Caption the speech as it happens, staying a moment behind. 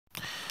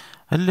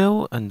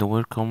Hello and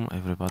welcome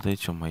everybody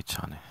to my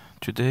channel.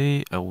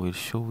 Today I will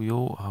show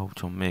you how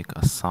to make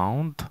a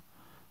sound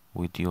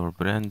with your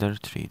Blender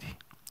 3D.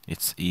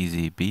 It's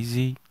easy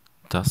peasy,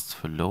 just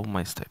follow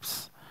my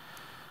steps.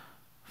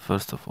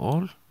 First of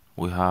all,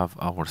 we have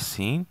our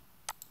scene.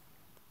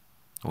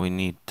 We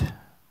need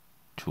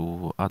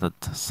to add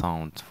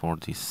sound for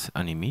this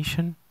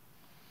animation.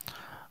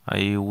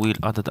 I will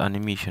add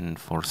animation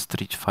for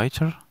Street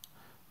Fighter.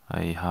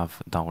 I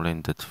have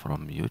downloaded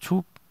from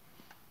YouTube.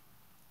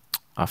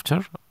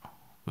 After,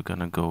 we're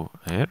gonna go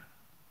here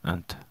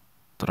and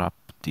drop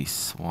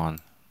this one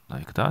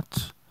like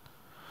that,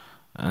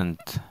 and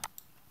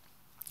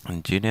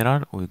in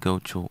general we go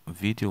to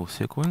video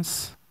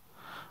sequence.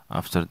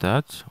 After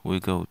that we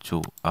go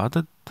to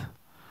added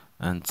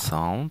and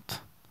sound,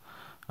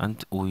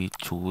 and we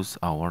choose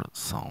our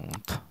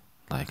sound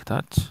like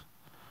that,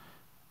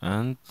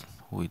 and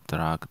we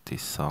drag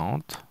this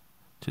sound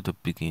to the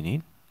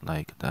beginning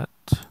like that,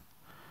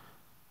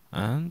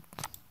 and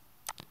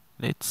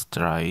let's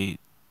try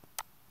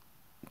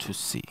to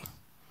see.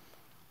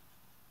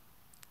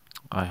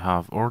 I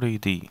have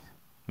already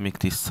make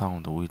this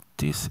sound with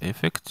this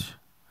effect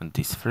and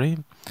this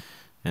frame,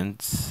 and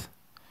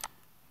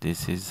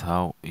this is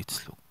how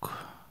it look.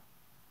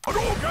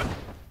 Hadouken!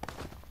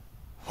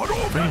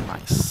 Very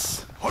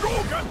nice.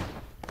 Hadouken!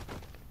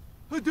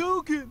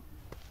 Hadouken!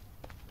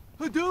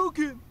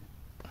 Hadouken!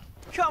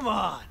 Come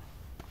on!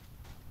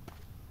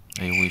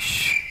 I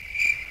wish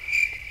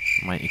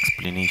my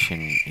explanation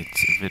is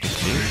very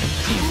clear and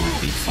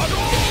easy.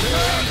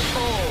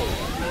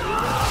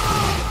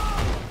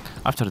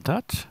 After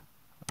that,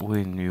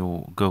 when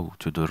you go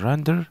to the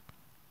render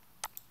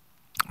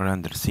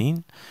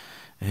scene,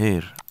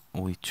 here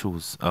we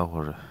choose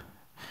our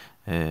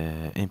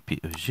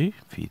MPEG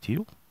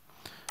video.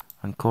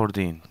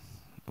 According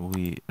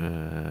we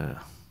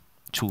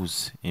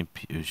choose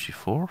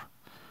MPEG4.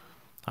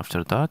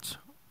 After that,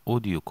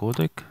 audio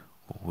codec,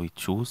 we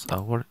choose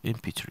our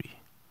MP3.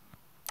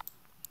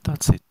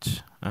 That's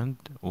it, and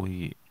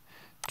we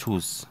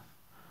choose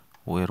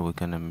where we're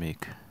gonna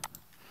make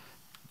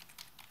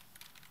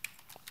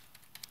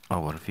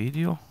our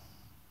video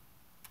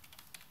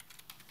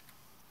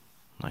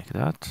like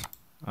that,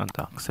 and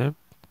accept,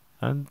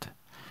 and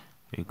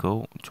we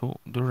go to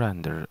the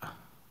render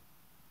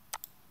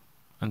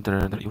and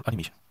render your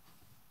animation.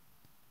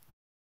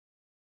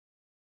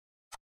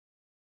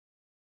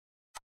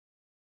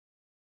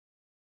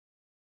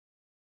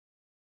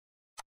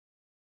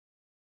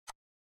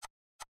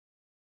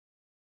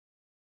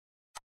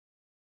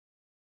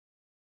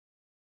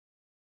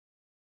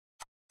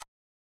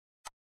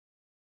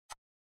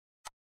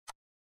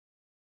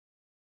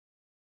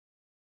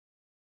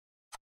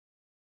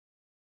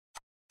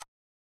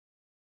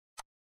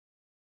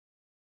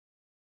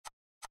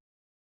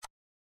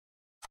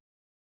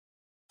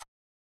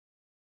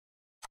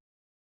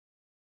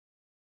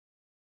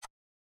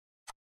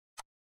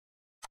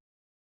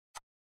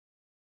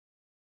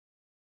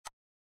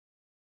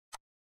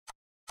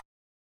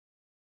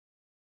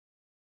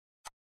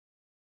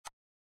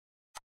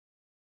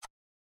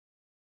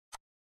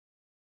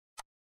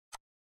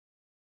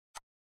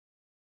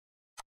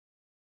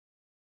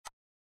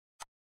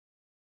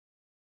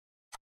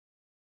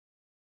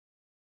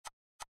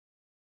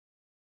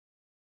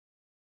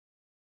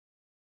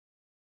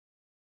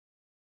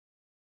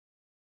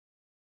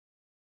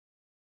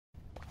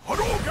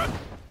 Hadouken!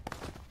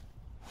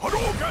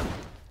 Hadouken!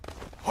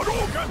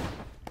 Hadouken!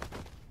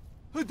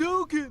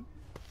 Hadouken!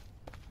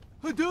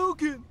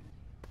 Hadouken!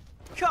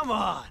 Come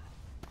on!